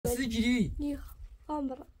چیزی گیری نی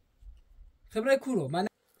خبره خبره کورو من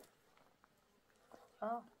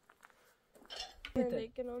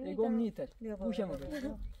نگم نیتر گوشم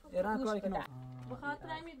بده ایران کاری کنم بخاطر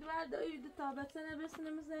همین دوار دو تابت سنه برسونه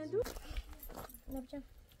مثلا دو نبجم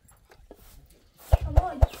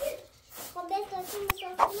Amor, com essa assim, só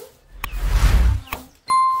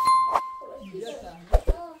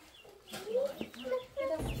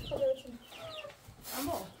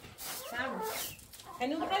Amor, sabe? É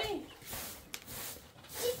no carinho.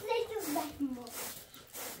 Isso é tudo bem, amor.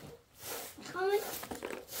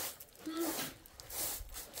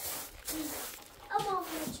 Amor,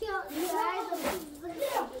 tio,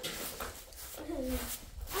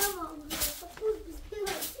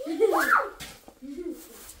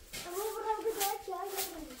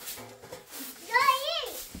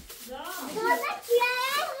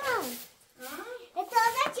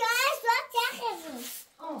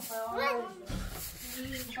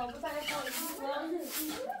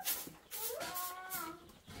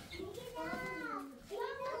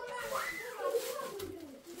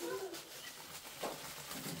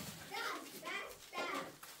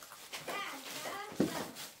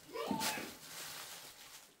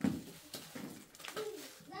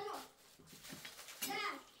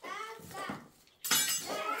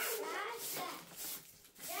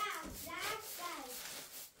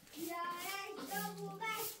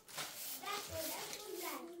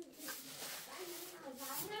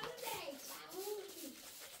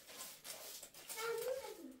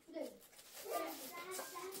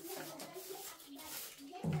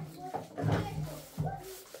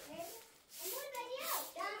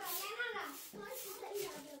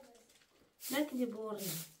 نكدي بوري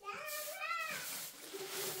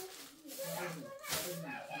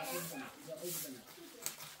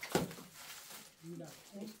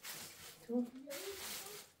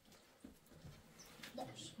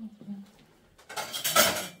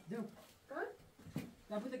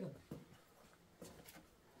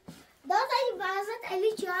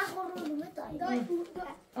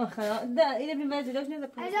خلاص ده إذا بنبازل ليش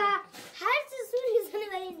نذكر هر چیزی سنه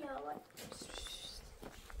ولی نیاورد.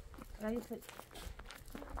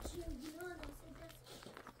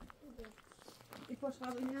 Depois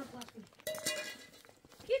fala em minha placa.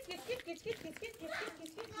 Kit.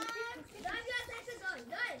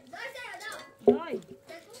 Dói.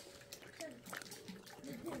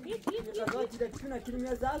 دای دیدن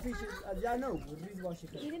کلمه زافی از یا نو ریز باشه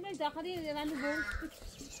اینه من داخلی رنگ بول.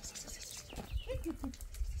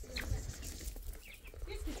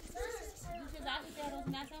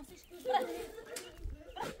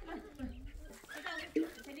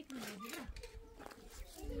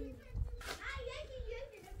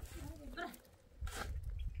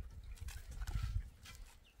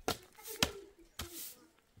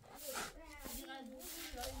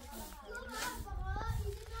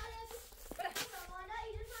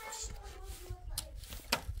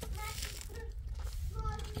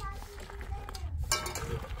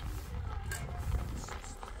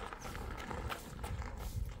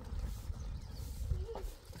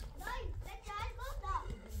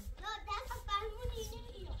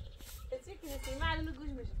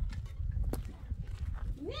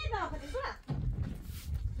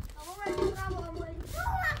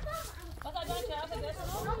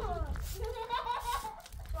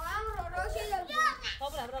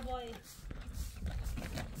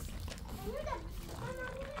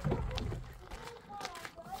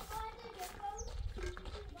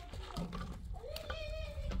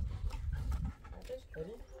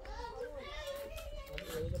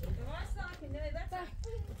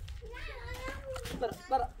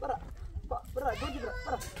 برا جوجي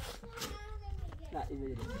برا لا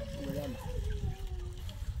إيه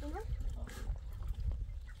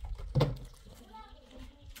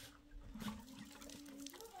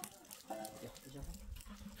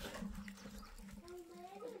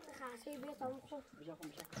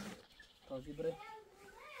تازی بره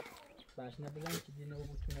باش نبودن که دینه و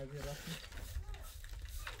بوتون از این راستی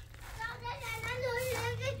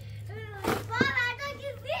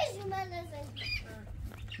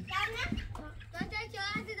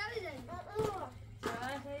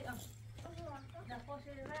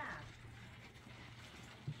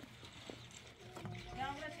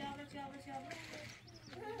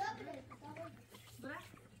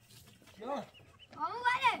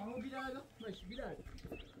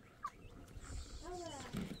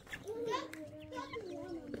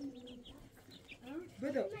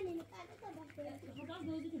بده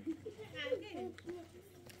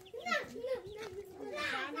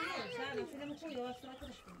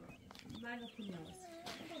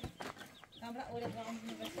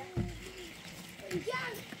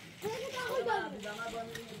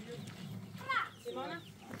Simona?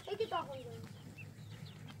 یکی تا خونده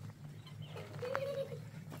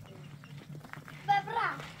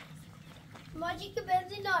ببرم ماجیک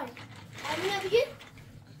بنزین داره همین هم بگید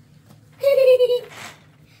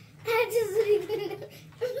هر چیزی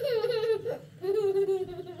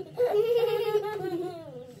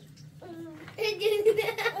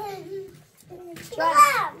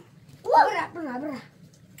برا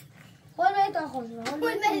خود باید تا خود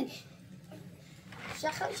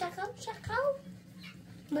شخو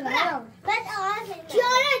برا بعد آقا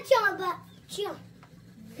چیان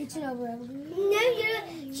هیچی نبورم نمیگیره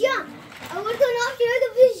چیان اول تو نام که تو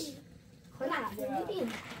پیش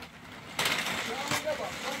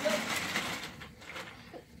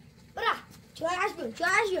برا چوهش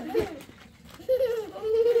بیو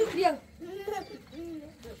بیا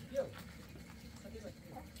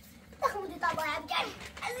تخمودی تا باید گرد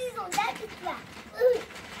عزیزون در کتلا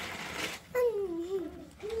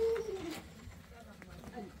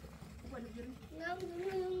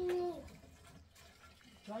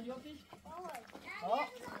چای بیافتی؟ آه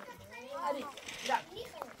علی بیا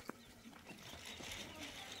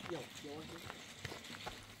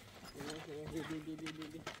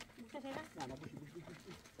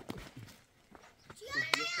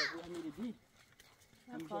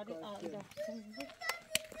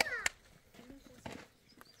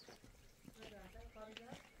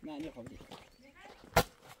نه نخوام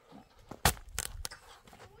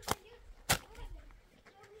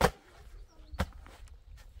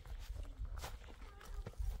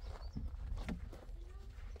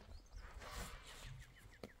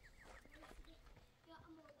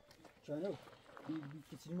چانو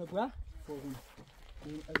کسی رو بگوه فوقون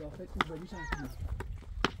این اضافه اوبری شنکنه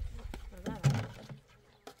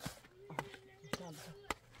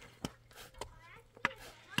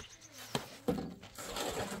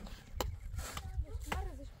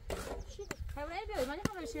خبره بیایی من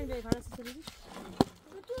خبره شیرین بیایی کارا سیستمی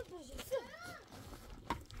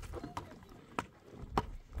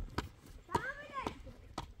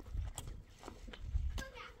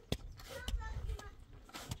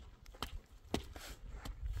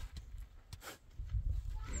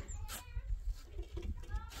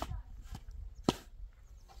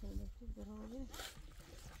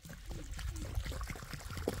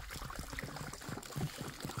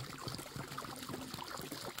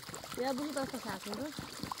Ya buku tahu satu tu.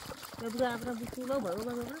 Ya buku apa buku lo baru.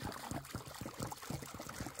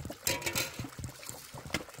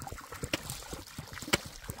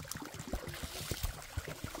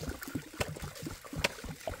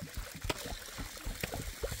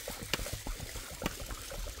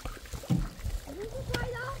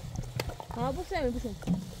 Bu sen bu sen.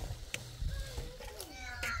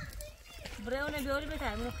 Buraya ne böyle bir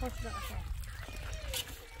tane bunu hoş da.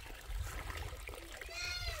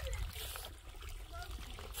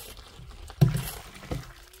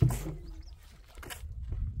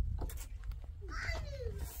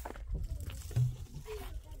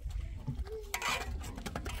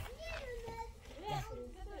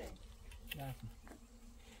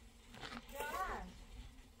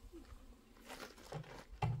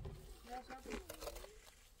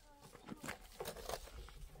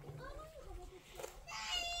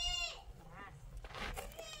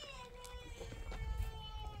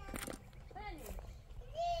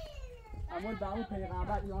 امول به اون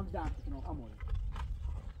پیغمبر ایمان دم کنم امول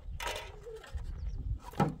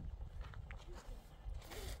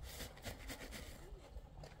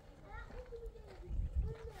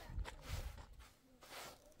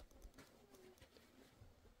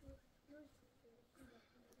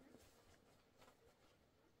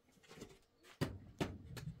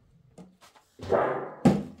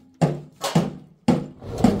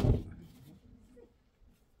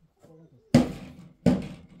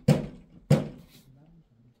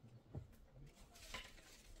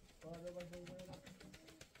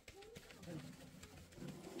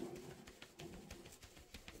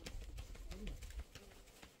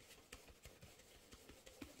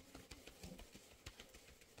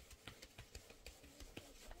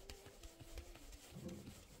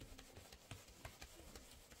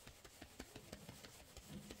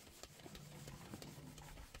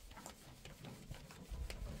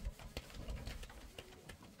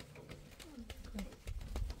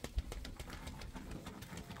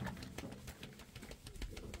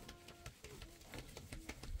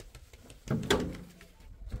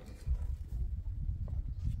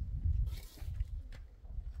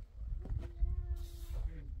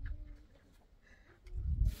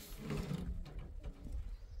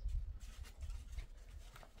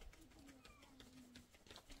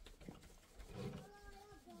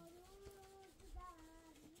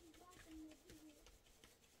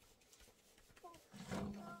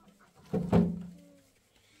یا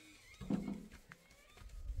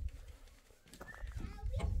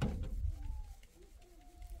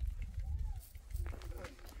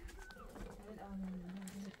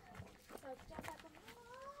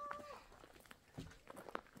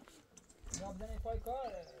بزنی پای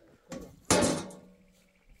کار برو.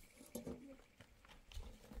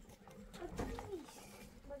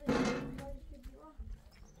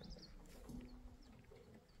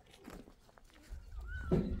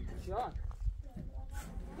 Kian.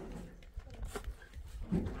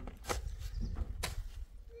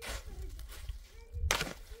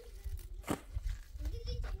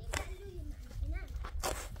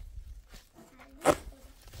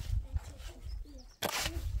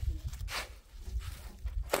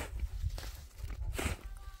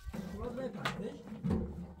 Wat ben je praktisch?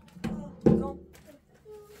 Kom.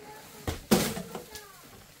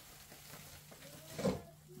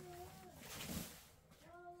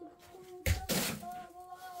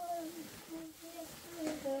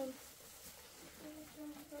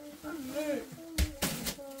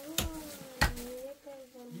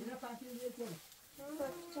 Yine farklı bir şey koy.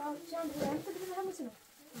 Can buraya kadar hamısını.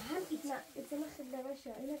 Hem itna خدمه شو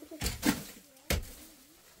اینا كده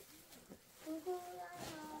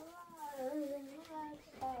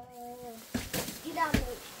İdam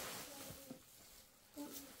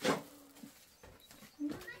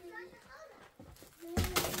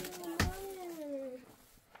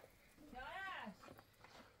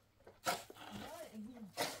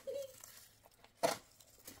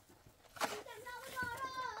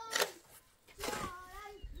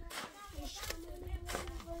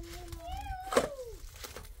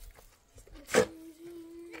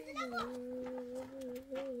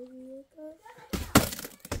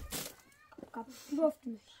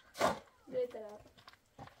گفتمش بهتره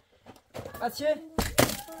از چه؟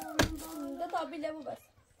 دو تا بیله بو بس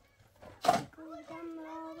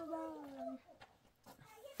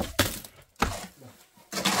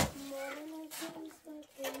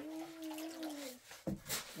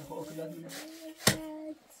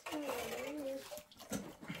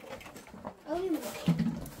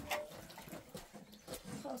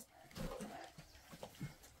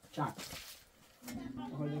چند؟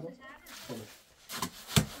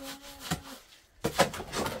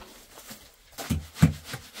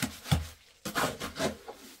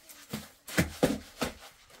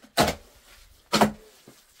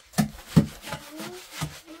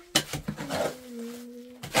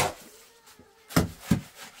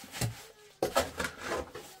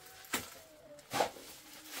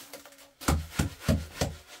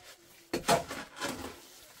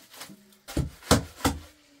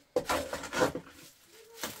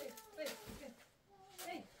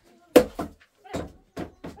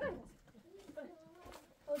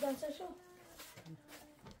 شو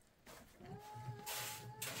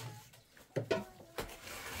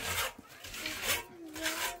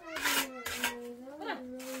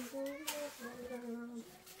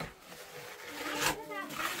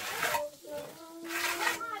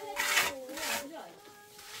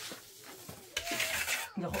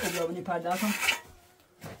یا خب بیابونی پرده کن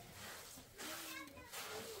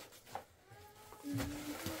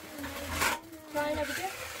Ayna bir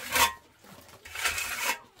de.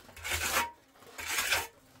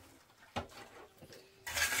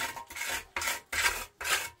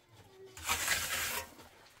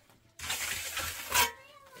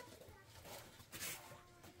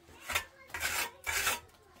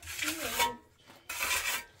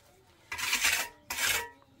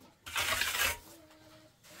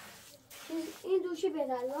 این دوشی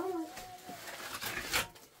بدل ها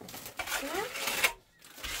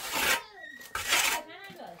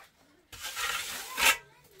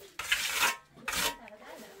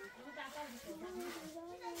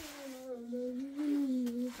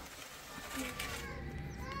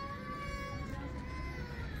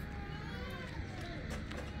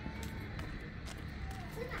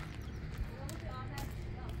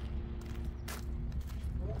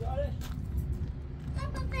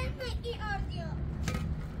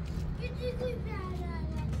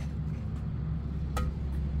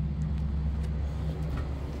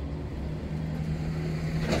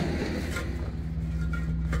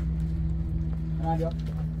Radio.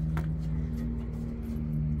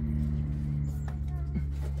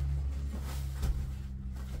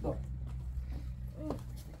 Go.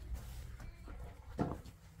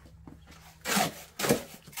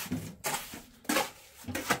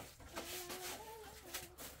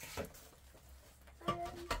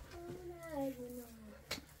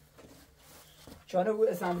 چانه بود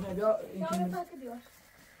اسمونه بیا این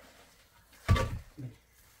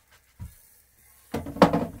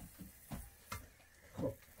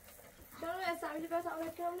اللي بس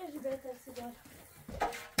عملت كلام ليش جبت السيجار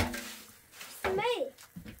اسمعي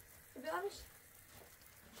بيعرفش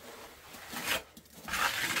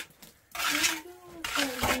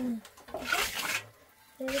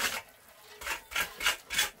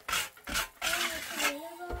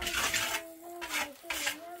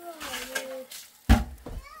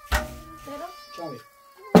چاوی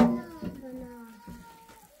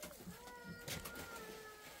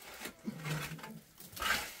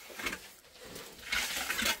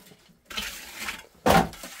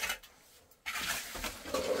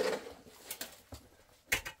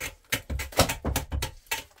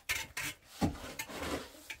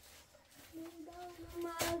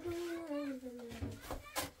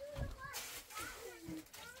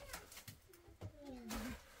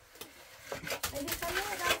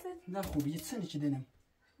نه خوبی سنی چی دینم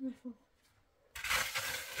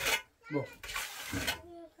با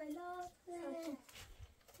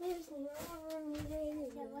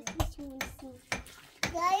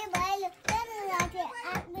Dayı böyle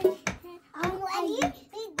ama Ali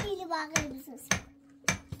bir dili bağlı bizimiz.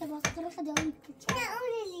 İşte bastırı kadar ne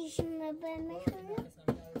öyle işim ben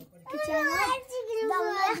Küçükler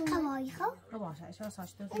damla kavayı. باشه اشاره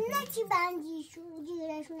ساچته Ne ki bence şu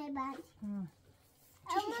diğerine ben.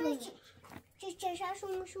 Ama çiçeğe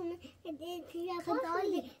şunu ya kadar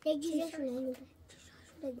ne güzel şunu.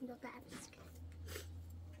 Şurada da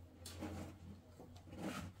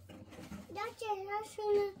gerçekten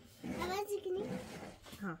şunu evet zikini.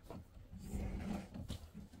 ها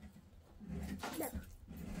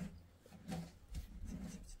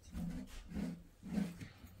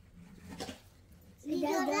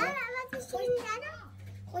Videodan evet şimdi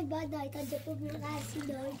خود باید دایتا دپو برقصی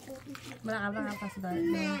دایتا برا قبلا هم پس داره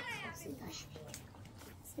نه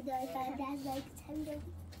صدای فرد از دایتا چند داری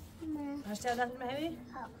نه هشتی از دست مهمی؟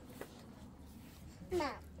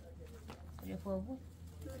 نه یه فوقو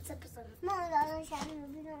ما دارم شهر رو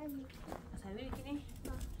بیرون اصابی بکنی؟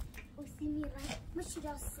 اسی میرم مشی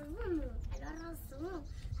راستمون الان راستمون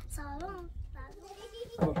سالم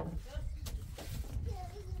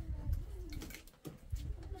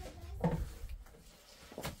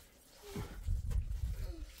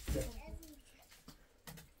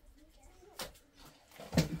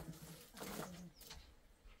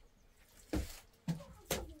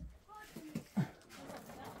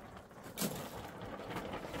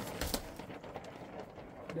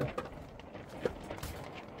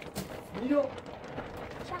Video.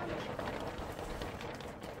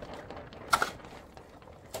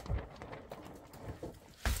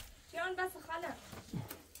 Kian بس خاله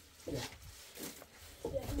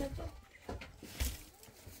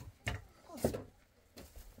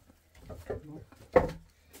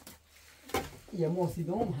یه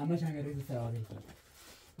موسیدوم همه جنگ ریز سواری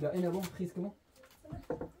یا اینه بوم خیز کنم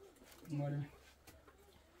ماله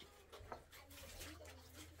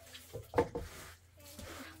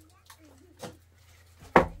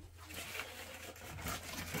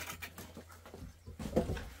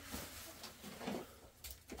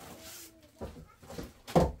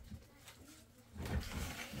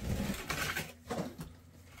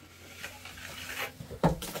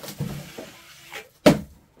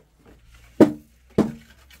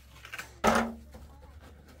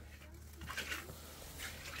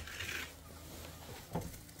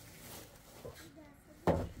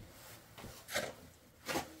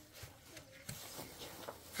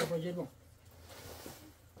باجر بوم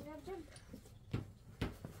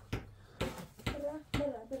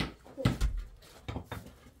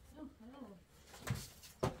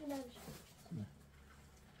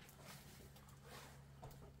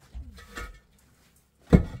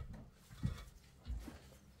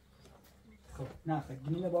نه خیلی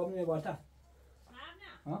گنیل باب میه بالتا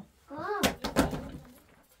ها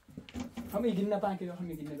همه گنیل پنکه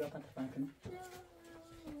همه گنیل پنکه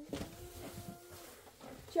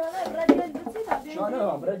شانه برجل بسيطة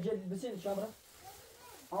شانه برجل بسيط شابرا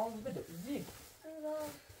عاوز بدأ زيك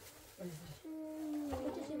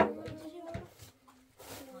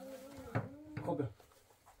خب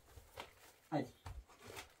هاي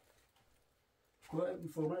كو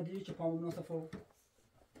فورنا دي چه پامو مناسب فور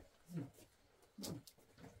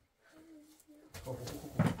خب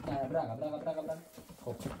براغا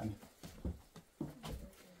خب همین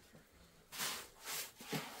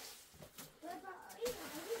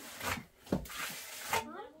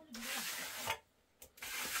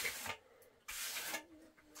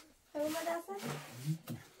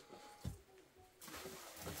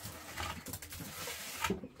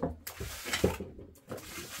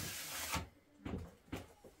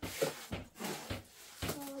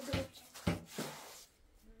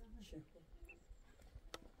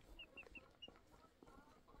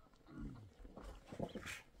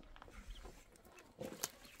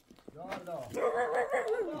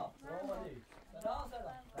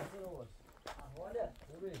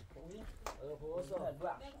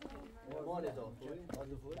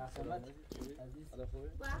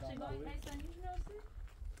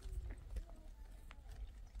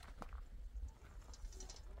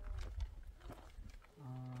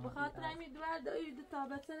بخاطر همین دوار دایی دو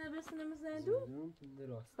تابتنه بسنه مزندو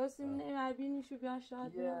درست بس من عبینی شو بیان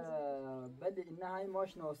شاهد بله این های ما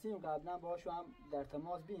شناسیم قبلا باشو هم در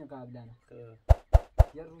تماس بین قبلا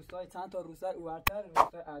یه روستای چند تا روستای اورتر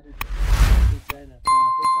روستای عدو تیسای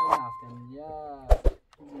نفتن یا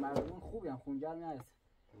مردم خوبی هم خونجر نرسه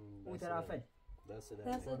اون طرفه دست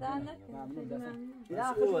در نکن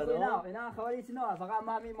ممنون اینا خبری نه فقط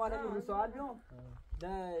ما همین مال این روستا بیام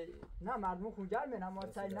نه مردم خونجر میان اما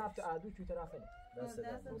سای نفت عدو تو طرفه دست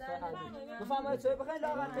در نکن بفهمید چه بخیر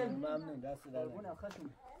لاغت ممنون دست در قربون خشم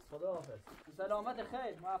خداحافظ سلامت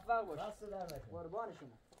خیر موفق باش دست در نکن قربان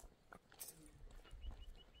شما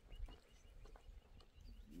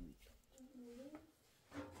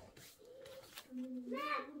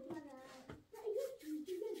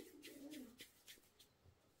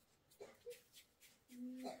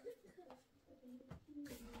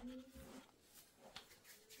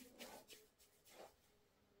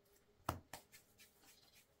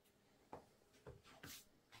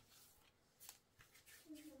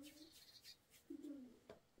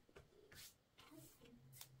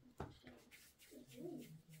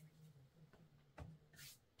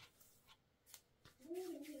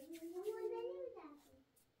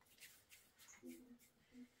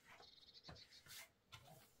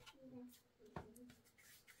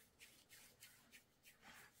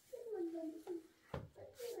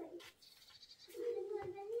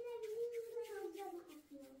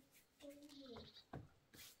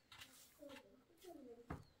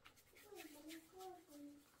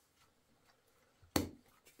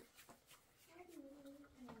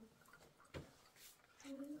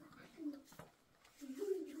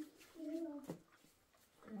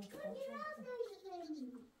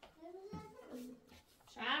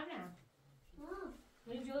شعبنا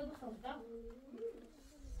من جود بخوضة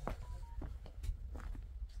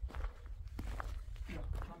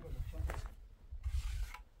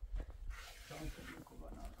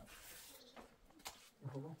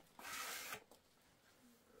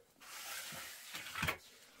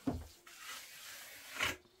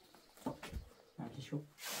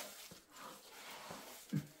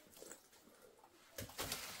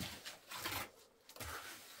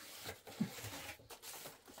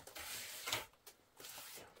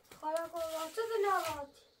حالا کلاسه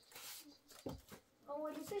دلالات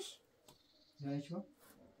اولیسش نه چیکار؟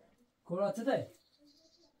 کلاسه ده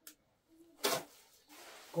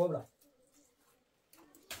کبرا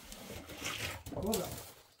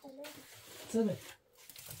چه ده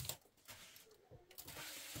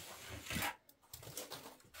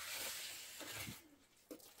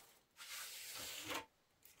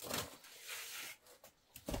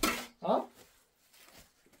ها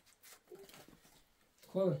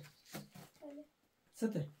کبرا چه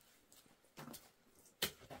ده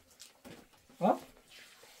ها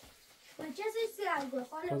بچه سیستی الگو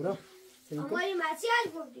کبرا اما این مسی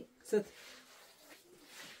الگو دی ست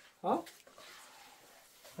ها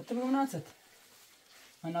حتى بقوم ست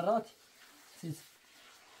انا راتي سيس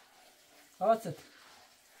ها ست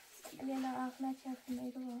لیلا اخلاق کرد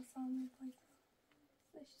میگه واسه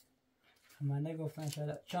ما نگفتن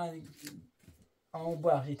شاید چند اما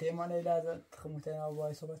باقی تیمان لازم تخمتين او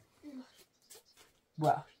باي صبت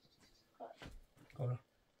باقي كبرا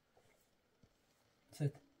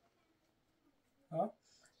ست ها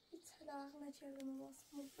اخلاق نکردم واسه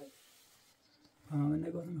من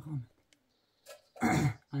نگفتم میخوام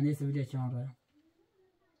انا سويت كان رايح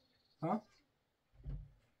ها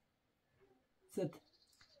ست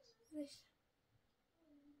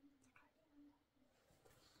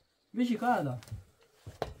بيشي كذا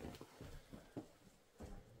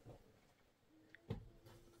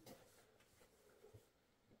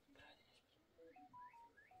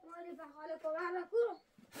مالی به حال کبرا نکو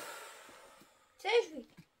چش بی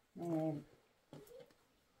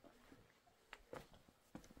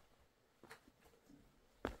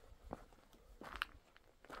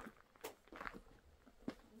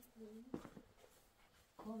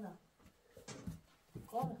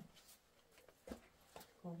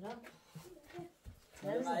کبرا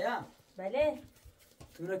مریم بله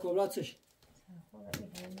تو کبرا چش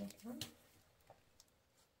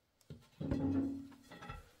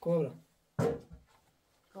کبرا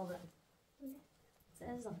کبرا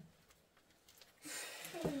سازم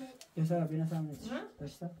یه سر بینا سامنے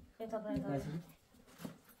داشتا خیلی تا برای داشتی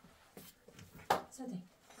صدق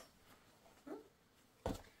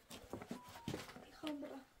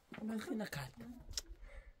من خیلی قلب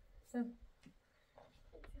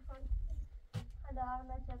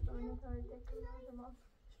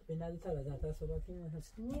بینادی تر از هر صحبت کنیم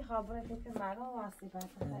هست نی خبره فکر مرا واسه بعد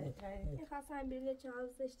خواست هم بیله چهار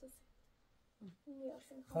زشت است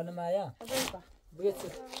خانم مریم بگید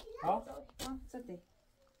ها سته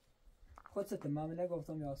خود سته معامله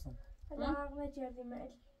گفتم یاسم عقل نکردی مل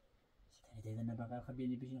دیدن نبقى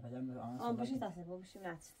خبيني بيجي خدام بشی تاسه بشی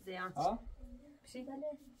نت زیان ها بشی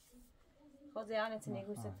خود زیانت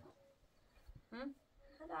نگوست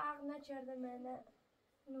حالا عقل نکرده من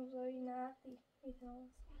نوزایی نردی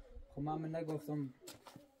خب من نگفتم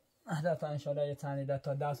اهداف ان شاء الله یه تنی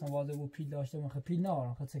تا دست مواظب و پیل داشته من خب پیل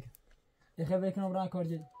نارم خود سکت دیگه بکنم راه کار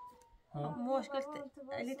جدی مشکل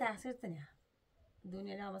علی تحصیل تنیا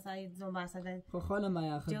دنیا لا مثلا زوم باسه خب خاله ما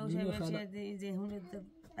یا خب جوشه بشه ذهن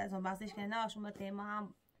زوم باسش کنه نه شما تیما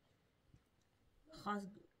هم خاص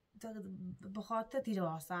بخاطر تیر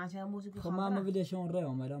واسه چه موزیک خب من ویدیوشون رو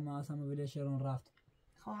اومدم من اصلا ویدیوشون رفت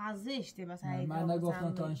خب حزشته مثلا من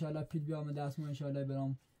نگفتم تا ان شاء الله پیل بیام دست ما ان شاء الله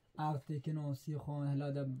برام عقد که نوسی خون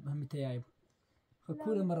هلا ده همین تیایب خب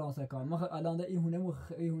کور مرا سکار ما الان ده این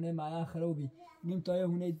هونه معیار خرابی نیم تا یه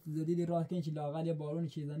هونه جدیدی راه کنی چی لاغر یه بارون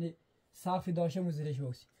چیزانی سقفی داشته موزیرش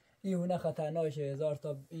بوسی این هونه خطرناکه هزار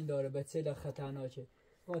تا این داره به سیل خطرناکه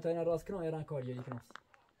ما تا اینا راست کنم ایران کار جدی کنم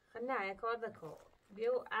نه کار دکو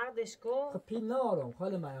بیو عقدش کو خب پیل نارم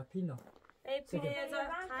خاله ما پیل نار ای پیل هزار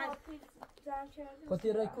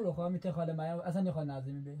خاطر رای کورو خواهم میته خاله ما اصلا نخواد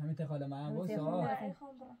نازمی بی همین ته خاله ما واسه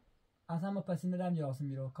اصلا ما پس میرم یاسم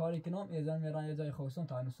میرو کاری کنم ایزان میران یه جای خوستم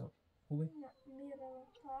تا هنوز صبح خوبه میرم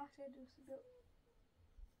تا آخر دوست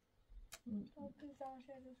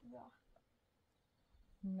بیا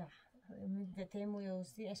نه من تیمو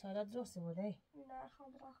یوسی اشارات درست بوده نه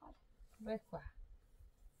خواهم برا خواهم بکوا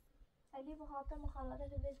علی بخاطر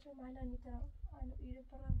مخالطت بیت رو مالا نیترم آنو ایرو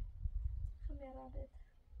برم خمیرابت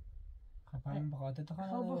خب همین بخاطر تو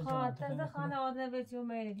خانه خب بخاطر خانواده بیت رو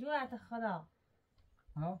میری لو ات خدا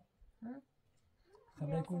ها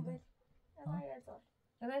خبره کردی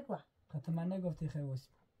بکوا خب من نگفتی خیوس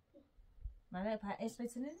من اسم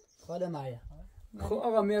بتونی خاله مایا خب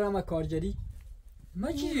آقا میرم کارجری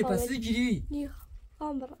ما چی پس چی نی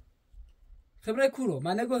خواهم برم خبره کورو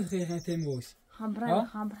من نگفت خیلی تیموس خمبره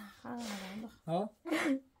ها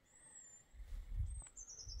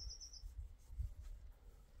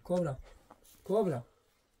کبرا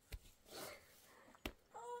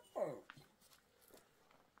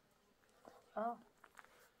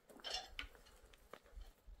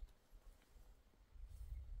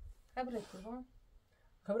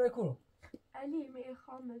خبره کورو علی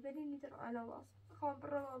میخوام ببینی نیتر علاوه خواهم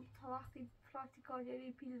برم تا وقتی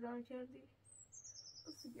پرکتیکالی پیلزان کردی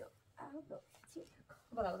بس بیا اهدا چی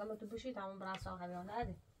برا دم تو بشی تمام برا صاحبیان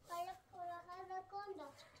نده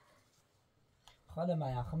خاله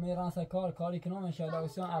ما خب میران کاری کنم ان شاء الله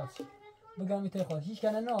وسیان عرض بگم میته خود هیچ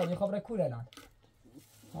کنه نه دی خبره کوره الان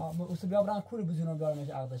اوس بیا برام کوره بزنم بیارمش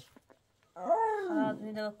عقدش خلاص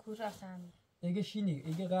میده کوره اصلا ایگه شینی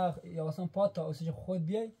ایگه قاق یا واسه پاتا اوسش خود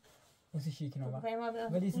بیای اوسش کنم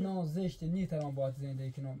ولی سنا زشت نیترم باید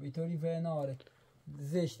زندگی کنم اینطوری و ناره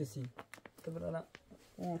زشت سی تو برام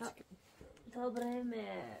تو برام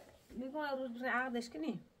میگم رو عقدش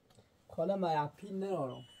کنی خاله ما پیل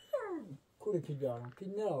نرارم کوره پیل بیارم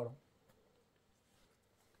پیل نرارم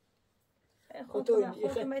خود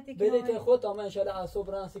بلیت خود تا من انشالله از صبح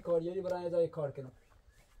برن سی کاریاری برن ادای کار کنم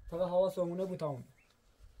فقط هوا سامونه بود تمام کن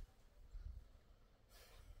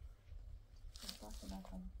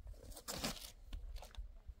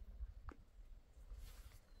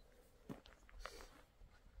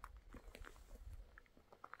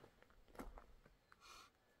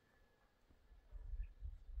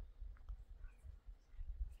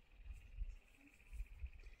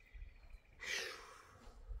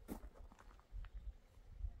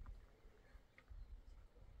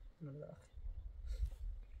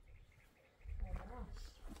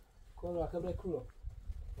خبره کورو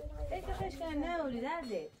ای که خش کنه نه اولی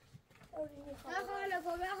درده خاله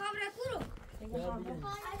خبره کورو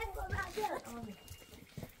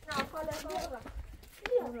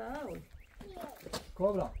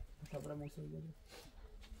کبرا خبره موسی دیگه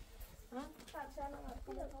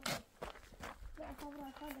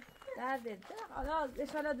درده حالا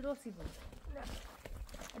اشاره درستی بود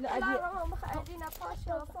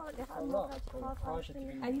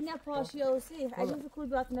علی نه پاشی اوسی علی بکود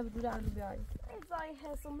بات نبدو رو بیاری زای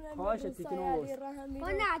حسم خواهش تیکنو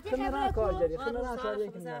نه خبره کار جدی خبره کار خب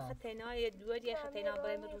جدی خطینا دو دی خطینا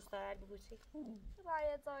برای من دوست دارم بگوچی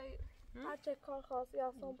زای زای هر کار خاصی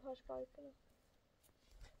اصلا پاش کار کنم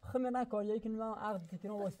خبره کار جدی که من عقد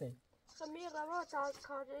تیکنو واسه خمیر روات از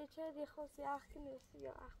کاری چه دی خوصی اخکنی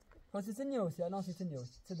یا اخکن خواستی سنیوس یا ناسی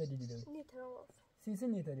سنیوس چه دلیلی داری؟ نیت رواس سیسی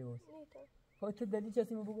نیتاری وس نیت خواهی تو دلیل چه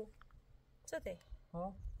سیمو بگو؟ چه تی؟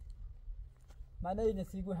 ها؟ من این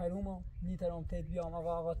سیگو هرومو نیترام تیت بیام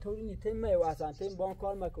آقا توری نیتیم میو اصلا تیم بان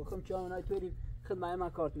کار مکن خم چه آنای توری خدمت من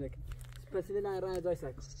کارت میکن پسیلی نه راه ازای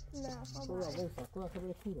سگ نه خب آقا سگ تو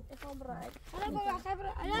خبر کورو خب رای حالا بابا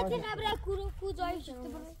خبر کورو جایی شده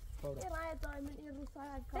بره رای دائما این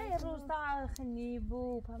روسای تی روستا خنی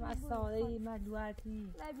بو پم اصالی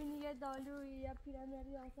مدوارتی لبینی یه دالوی یا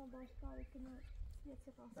پیرامری اصلا باش کاری کنه یه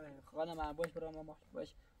چه خاص خانم من باش برام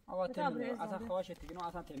باش آقا تیم اصلا خواهش دیگه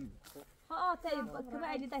اصلا تیم ها تی كم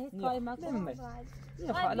عيدي ده هيك قايم ماكو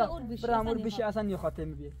لا برامور بشي اصلا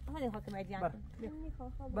يخاتم بيه هذه خاتم عيدي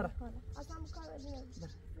برا اصلا مكان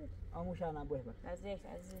اموش انا بوه بر عزيز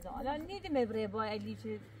لا نيدي مبري باي اللي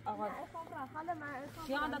شي اغا خبره حالا مع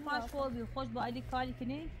شي عندك كاش فوق خوش باي لي كالي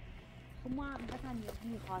كني خما مثلا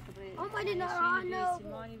يدي خاطر هم اللي نرانا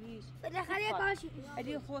ماني بيش بدي خليه كاشي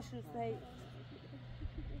اللي خوش رستي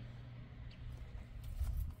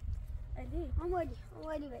علي هم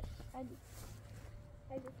ولي علي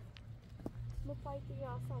مفايتي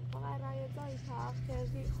يا صام فقط راي داي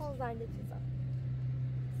تاخذي خو زنده چیزا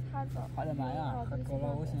حالا معايا خد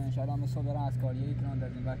کلا واسه ان شاء الله من برام از کاریه کنن در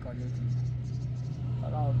این بعد کاریه تیم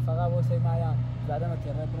فقط واسه معايا زدم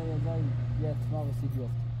تره برای یه اتفاق سیدیو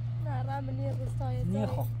نه رامنی رستای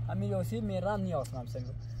نیخو همین یوسی میرم نیاز من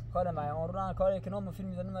سنگو حالا معايا اون رو کاری کنم فیلم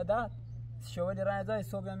میذارم بعد شو دی راه دای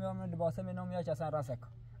صبح میام لباسه مینم میاد اصلا راسک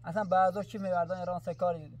اصلا بعضا چی میوردن ران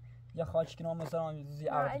سکاری یا خاچ کنم مثلا زی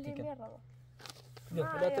آرد تیکه بیا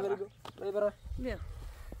خودت بری برا بیا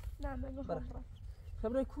نه من بخوام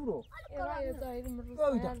خبره کورو راي داير من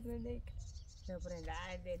رستای جبرين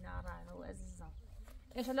العادي نارا وعزيزة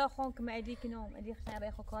ايش لا خونك ما اديك نوم اديك خير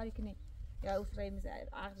اخو كاري كني يا اسري مزعر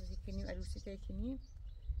عارض كني الوسي تي كني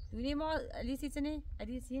تقولي ما اليسي تني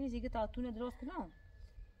اليسي هنا جيت تعطونا دروس كلهم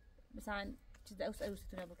بس عن كذا اوس الوسي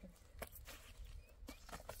تنا بكن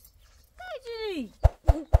تجي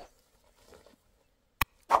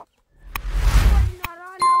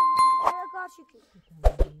نارانا كاشكي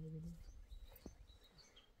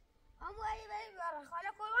اما اي بي برا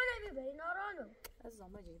خاله كل بي نارانو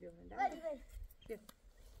الزم ما جي بيهم بي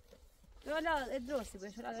لا الدروسي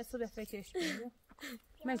بس لا الصبح فيكش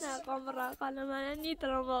ماشي قمرة قال ما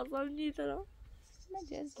نيترا باصل نيترا ما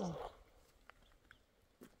جزم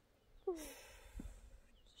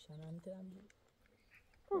شنان تام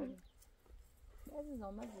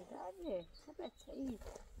لازم ما جي داري خبت سعيد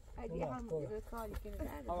هدي هم بكاري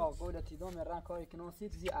كده آقا قولتی دو مرن کاری کنن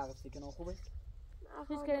سیت زی عقصی کنن خوبه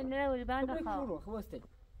فيش كده نراوي البان کورو خواسته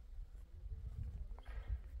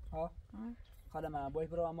ها خاله من باید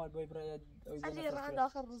برو اما باید برو ایران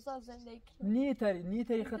داخل روزا زندگی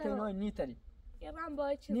نیتری خطه اینای نیتری ایران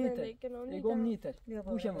باید چه زندگی کنم ایگم نیتر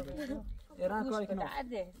گوشه مگه ایران کاری کنم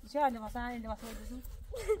عده شاله مثلا اللي ما سويته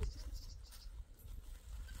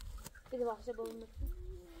اللي ما حسبه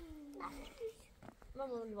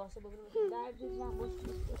ما اللي ما حسبه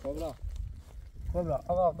خب لا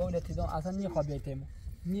آقا قولتی دو اصلا نیخوا بیایتیم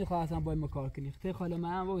نیخوا اصلا باید مکار کنی خطه خاله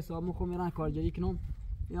من و حساب مخو میرن کارجری کنم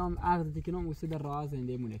یا عقدتی کنم واسه در راه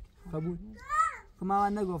زنده مونت قبول خب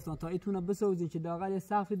من نگفتم تا ایتونه بسوزین که داخل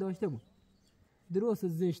سقفی داشته بود درست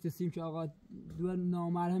زشت سیم که آقا دو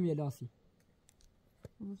نامرهم یه لاسی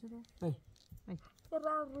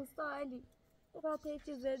ایران روستا علی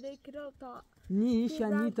راتي زندگی کنم تا نیش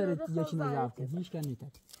نیتره یکی نزاف کنی نیش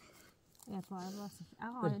نیتره يا فا راسك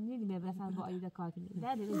اقعد نيجي ما بفهم بقى ايدك كاتل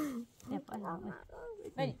لا لا لا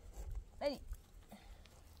بني بني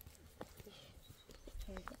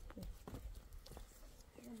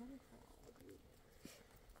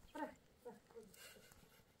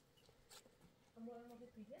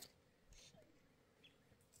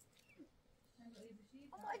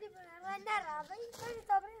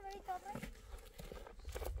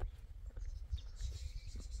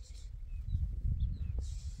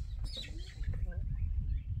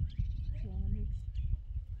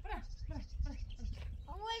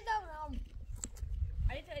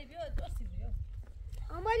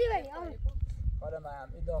حالا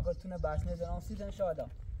من داخل تونه بشنه زنان سید انشاءالله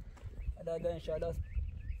ادا انشاءالله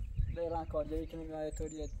دیران کارجایی کنیم یا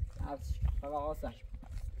طوری عرض فقط آسش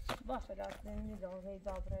باشه دست نمیده و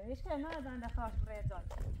زاد رویش که نه دنده خواهش برای داد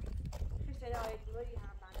پیش یای دوری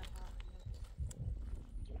هم دنده خواهش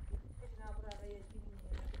پیش نبرا رویش بیدیم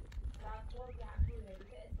داد دور بی حقوی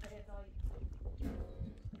رویش برای دایی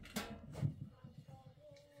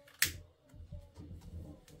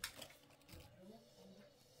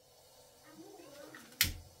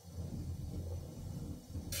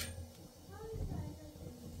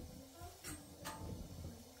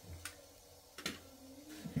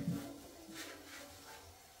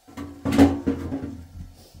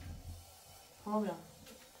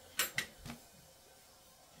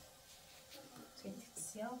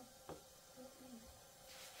یا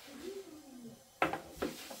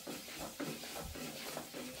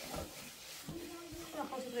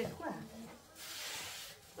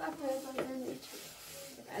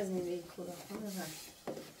از نیمه کورا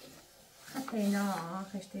خطینا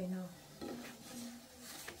خشتینا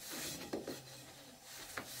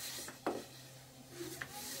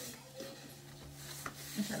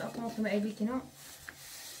انشاءالله خواهد که ایلی کنم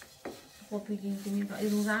خب بگیم کنیم تا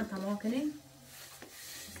این روزان تمام کنیم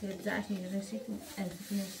سيبدأش نرسيت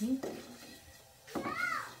ألف نسين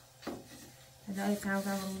هذا يتعاود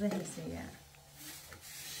على روضة هسيا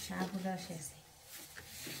شعب ولا شاسي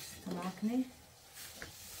طماطمي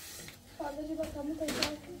هذا اللي بطعمه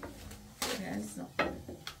تجاكي يعزو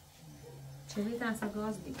شريت عسى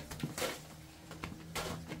غاز دي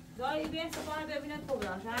زاي بين سبعة بيبين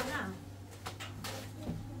الكبرى شعبنا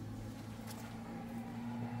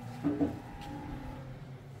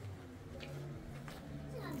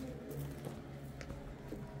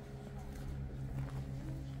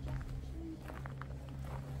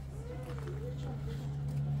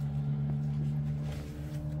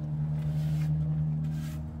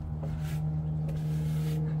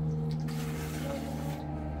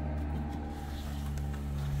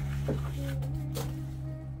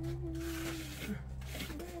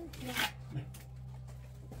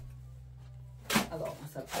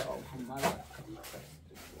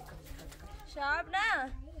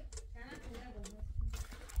شعبنا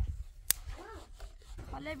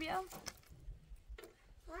خاله بیا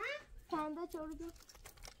چنده چوردو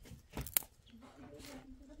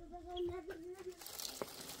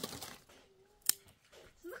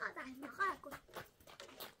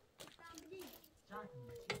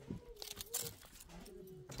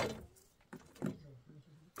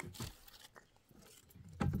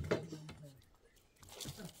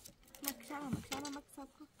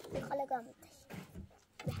مكسبكم خاله قامت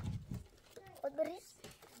خد بالريس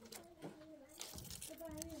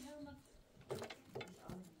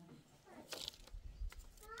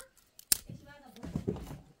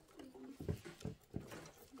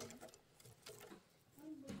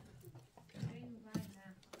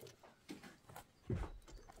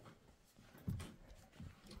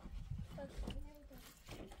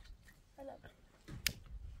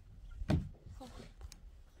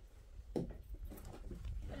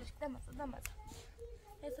دمت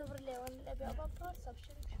يصبر لي ولا ابي ابى بارس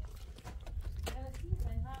ابشر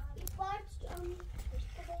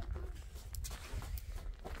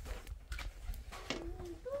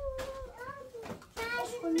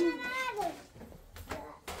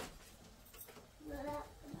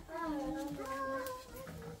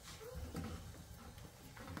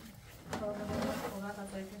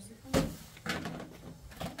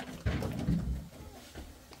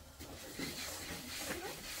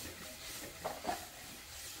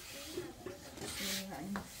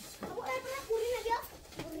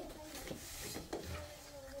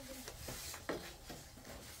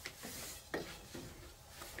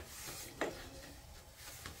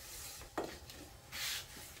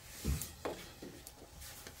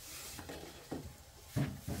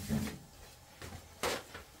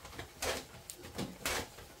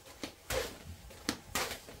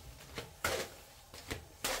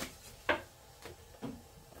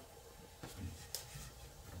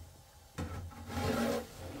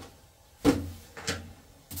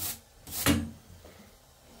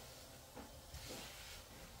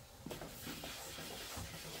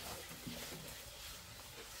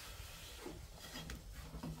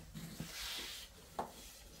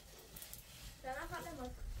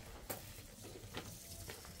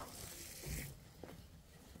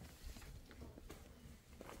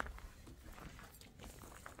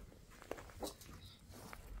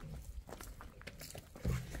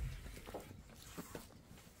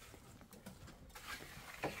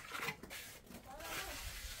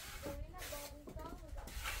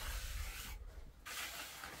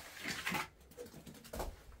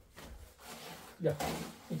Ya,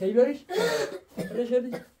 ¿está ahí, Boris? ¿Para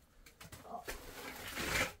Jordi?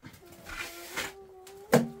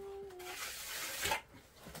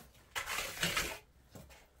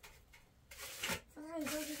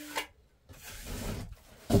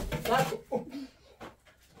 Saco.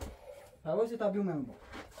 Você tá viu mesmo?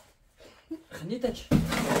 خنيتك.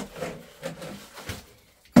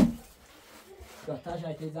 Já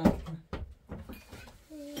já tem zank.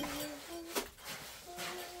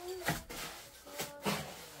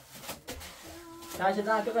 تاج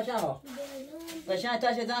دانك قشنگه قشنگ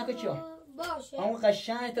تاج دانك چیو باشه اون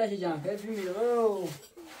قشنگ تاج دانك ببین او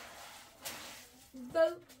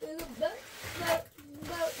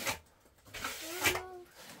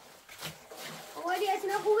ولی اسم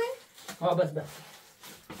خوبه؟ بس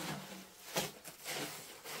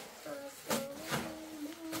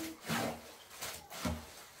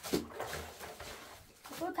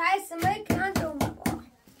تو تای اسمه کیان تو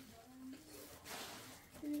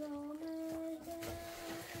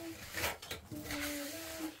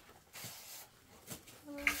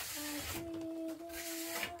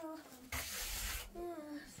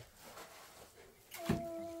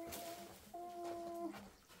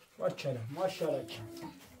ماشاءالله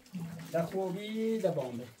ده خوبی ده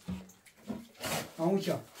بامه همون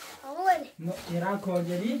چا ایران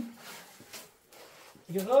کارگری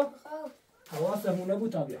دیگه خب حواسمونه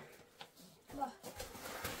بود تا بیا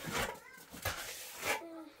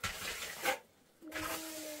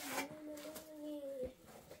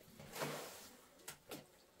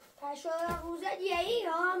شما روزه دیگه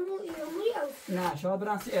یا همون نه شما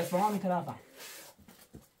برنسی اصفهان این طرف هم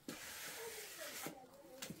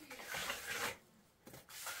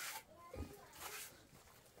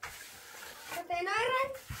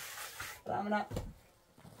رامنا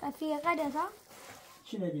رفیقه دتا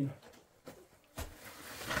چی نبینم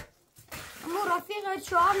امو رفیقه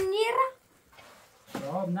شواب نیره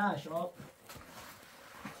شواب نه شواب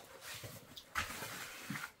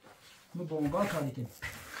مو بونگا کاری کنیم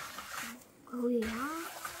گویا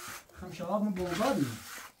هم شواب مو بونگا بیم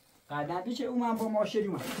قدم پیچه او من با ماشری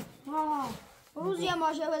اومد روز یه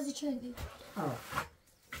ماشه بازی چندی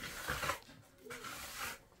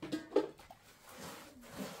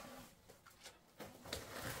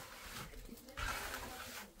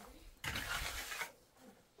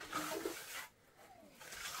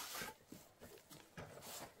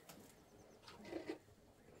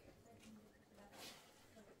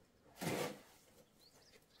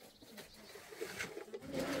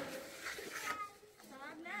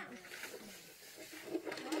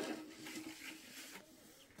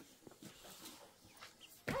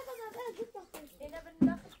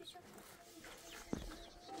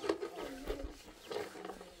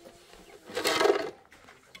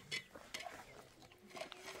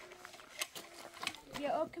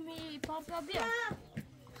بیا اوکمی پاسا بیا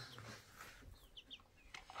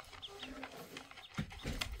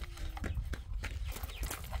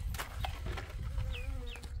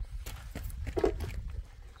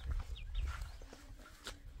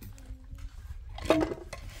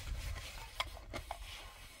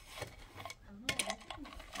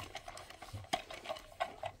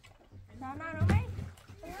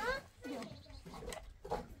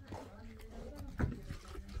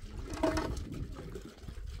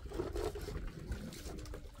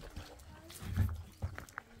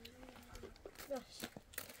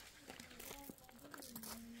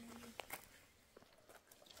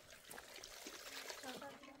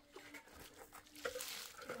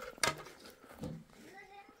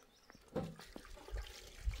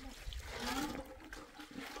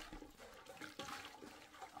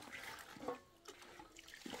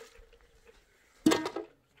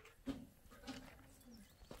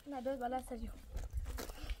نه دوز بالا سجی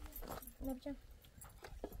نبجم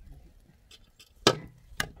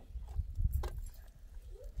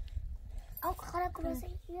او خاله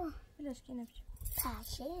کلاسی یا بلاش کی نبجم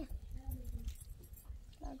پاشه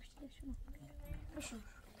لا بشتري شنو بشو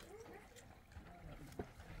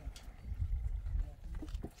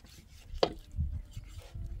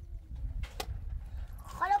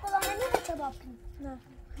خاله کلاسی نمیشه باکن نه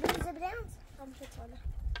بیزه برند هم شد بالا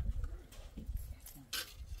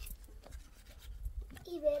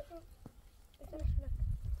ای برو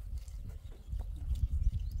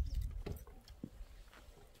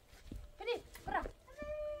بري برا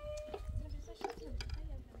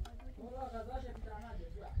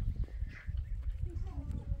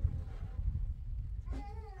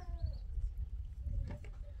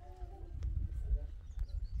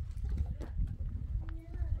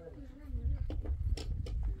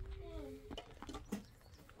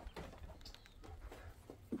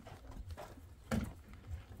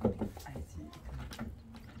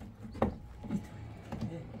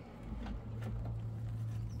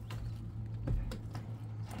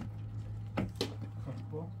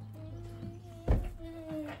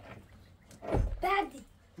بعدی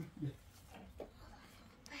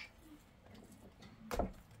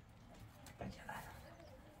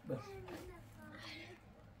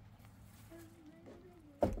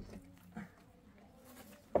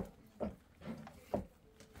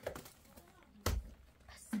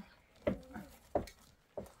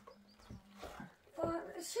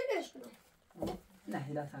شلش کنم نه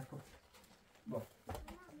هیلا سر کن با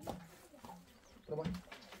برو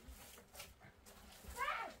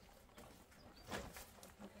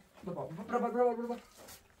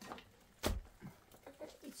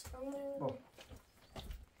با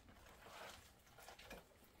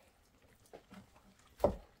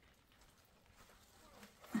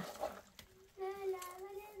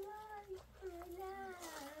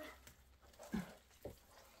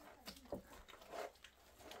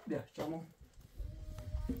بیا جامو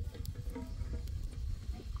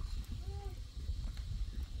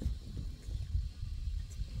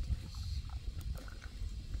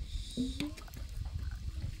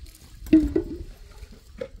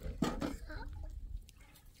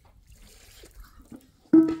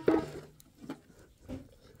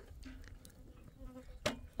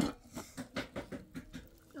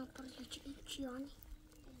Kian.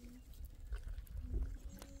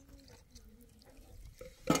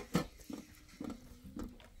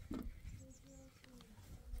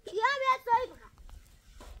 Kian بیاد سایت بخواه.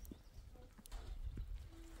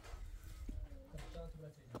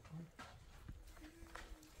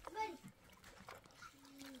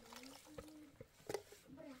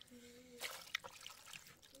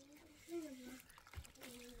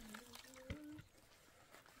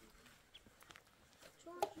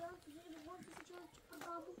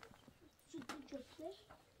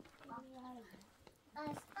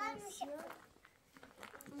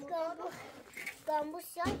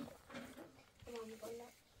 Gambus yan.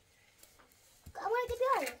 Kamu lagi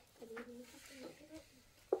biar.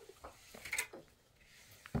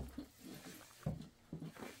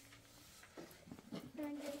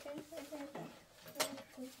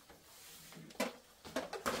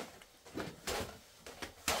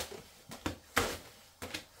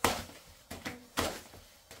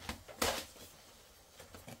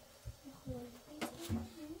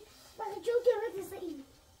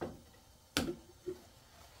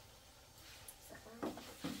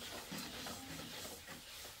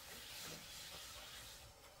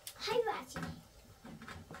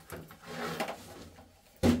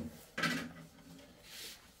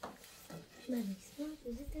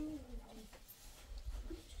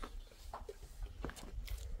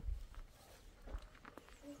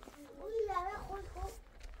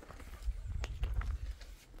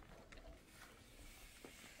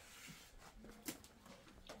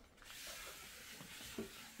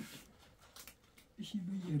 بشی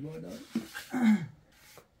بگیر بالا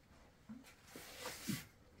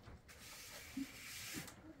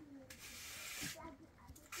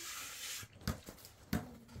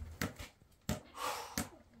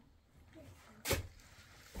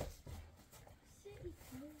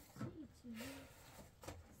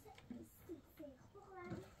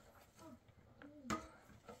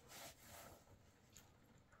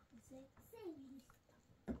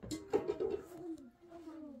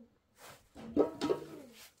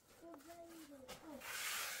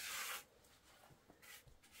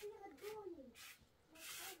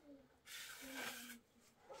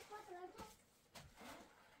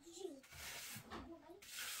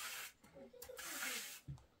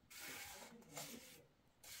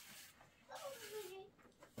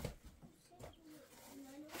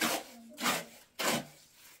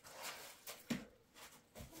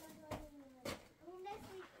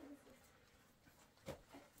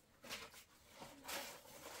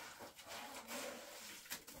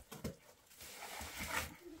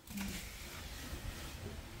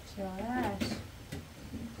شوارش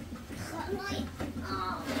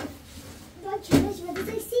Bakın şimdi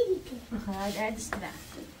de silip. خلاص قاعد اشتغل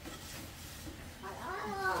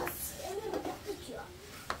خلاص انا بتقطع.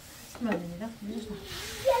 ما بدي لا ليش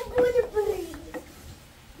يا بولي بولي.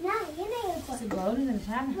 لا هنا يا سيبوا لي مش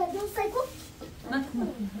عارف بدون سايكو. ما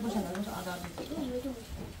مش انا مش اقدر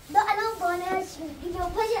ده انا بوناش يو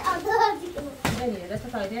باجي اقدر دي. بني بس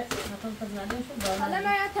فايده هتنقذ بعدين شو بقى حالا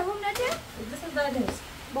من تموم نده بس ده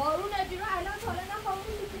بارون اجرا الان حالا نخواهم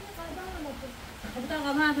میتونی قدم نده خب تا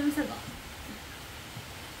قبل تو مثل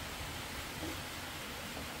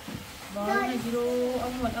بارون يجرو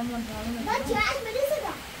أول بارون ده جاي بدي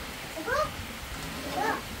صدا. اهو.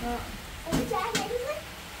 ده. انت جاي بدي صدا.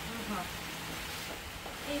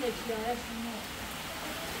 إيه ده كده اسمه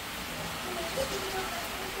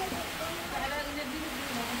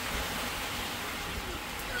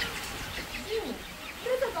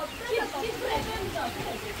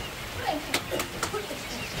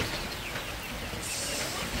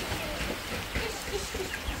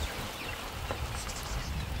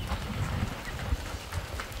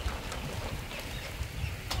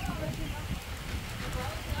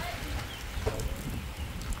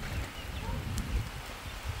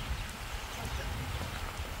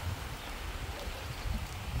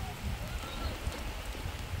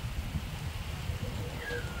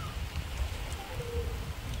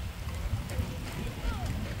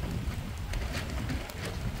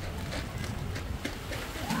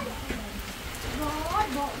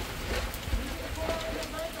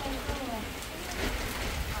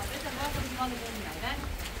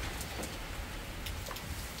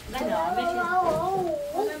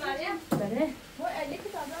مریم بله ما علی که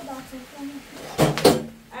تازه داخل کنیم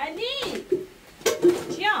علی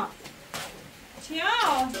چیا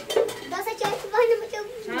دست چای بانم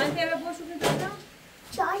تو چند دقیقه پاشو بدم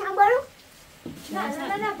چای هم برو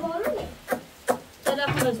نه بارونه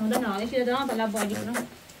تلفن رسونده نه یکی دادم تا لب باگی کنم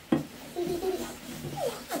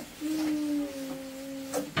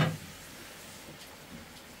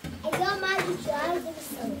اجا ما چای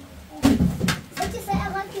بستم چه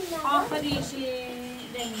ساعت کنی آخریشی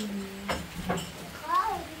دنی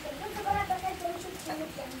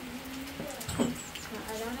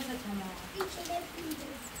الان تمام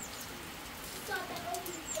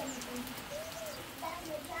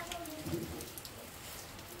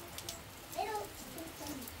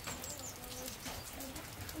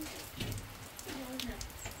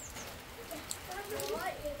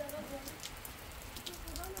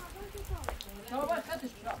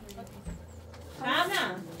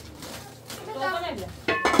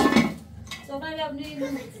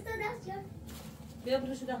بیا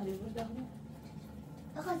برو داخلی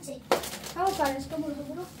بخواد چی؟ همون فرش کن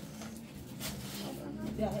برو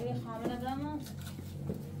بیا این خامه ندارم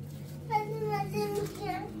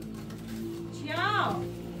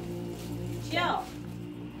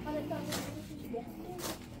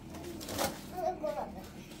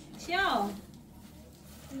چیا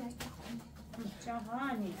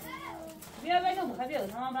جهانی بیا بینو بخواه بیا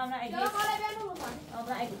تمام برام نه چرا خاله بیا نمی‌خوام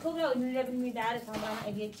برام اگه تو بیا اینو لبن میداره تمام برام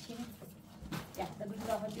اگه چی یا تبي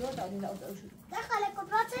تروح اليوم تعالي لا أو شو دخل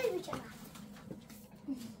الكبرات زي بيشنا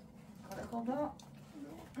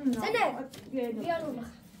سنة بیا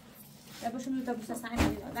نمی‌خوام لا بس شو تبي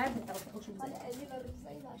تساعدني لا بتعرف أو شو خاله علی برو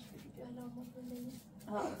زای باش بیا نمی‌خوام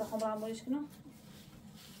ها تخم برام ولیش کنه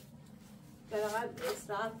لا غاد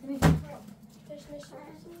استراحتني تشنش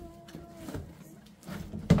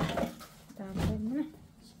تمام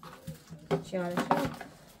شو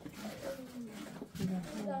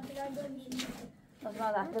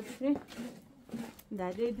طبعا راح تبشري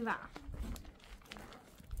ده دي دفع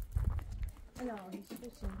لا هيك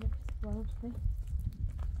بس والله بس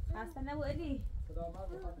استنى وقلي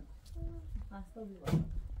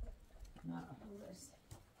استنى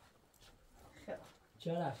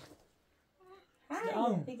چرا؟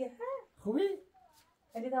 دیگه خوبی؟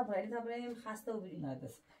 علی تا خسته بودی نه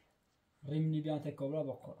دست ریمنی بیان تا کبرا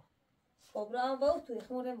بخور کبرا بود تو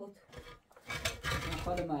خمره بود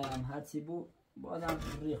خاله مریم هرچی بود با آدم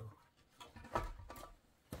ریخ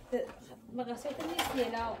مقصد نیست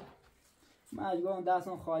یلا مجبورم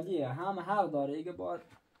دستم خالیه هم حق داره ایگه بار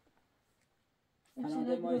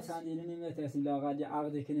الان ما چند دیلی نمیترسیم لاغل یه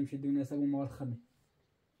عقدی که نمیشه دونسته با مال خمی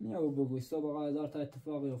نیه او بگوی صبح هزار تا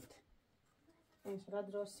اتفاقی افته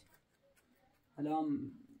انشالله درست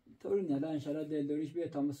الان طوری نه الان انشالله دلداریش بیه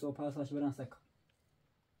تا صبح هستاش برن سکا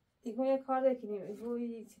ایگو یه کار بکنیم ایگو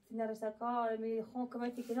چیتی نرسه کار می خون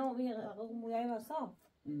کمتی کنم مویای واسا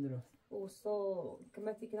این درست وصو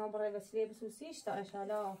كمتي كنا برا وسيلة بسوسيش تا إن شاء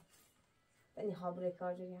الله تاني خابري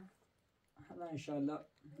كارجريا حالا انشالله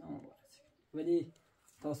ولی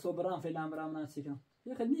تا صبح برم فعلا برم نسیکم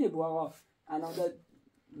یه خیلی نیه بو آقا الان ده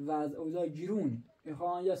وضع اوضاع گیرون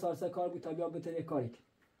میخوان یه سال سه کار بود تا بیا بتره کاری کن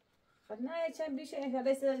خدنا يا كان بيش إن شاء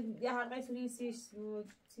الله يا هرقي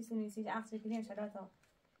سونيسيش أحسن كني إن شاء الله تا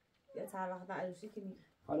يا تعرف بعد وشي كني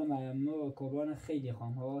حالا ما کبران خیلی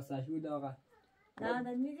خواهم هوا سش بود آقا نه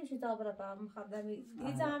ده میگیشی تا برا پام خدمی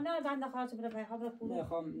دیگه هم نه بعد خارج برا پای خبر پول نه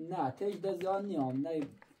خواهم نه تیج دزیان نیام نه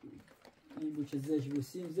این بود که زشت بود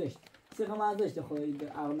سیم زشت سیخ من زشت خواهی به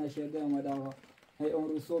عقل نشرده اومده آقا هی اون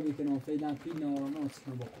رو صبحی کنم فیدن پیل نه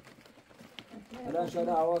سیخم بخور الان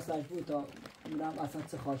شده هوا سش بود تا میرم اصلا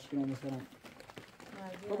چه خواهش کنم مثلا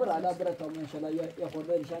خبر علا برا تا انشالله یه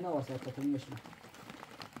خورده ریشه نواسط تا تمیشم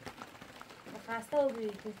خسته و بی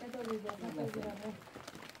کسته و بی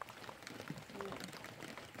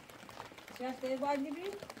شفته باید بی؟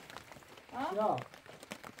 یا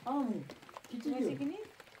همون چی موسیقی نی؟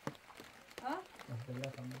 ها؟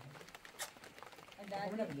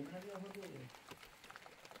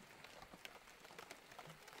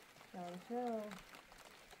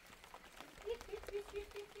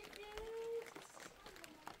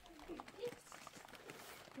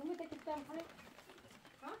 نمی‌تونی کتاب خونه؟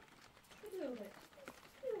 ها؟ چی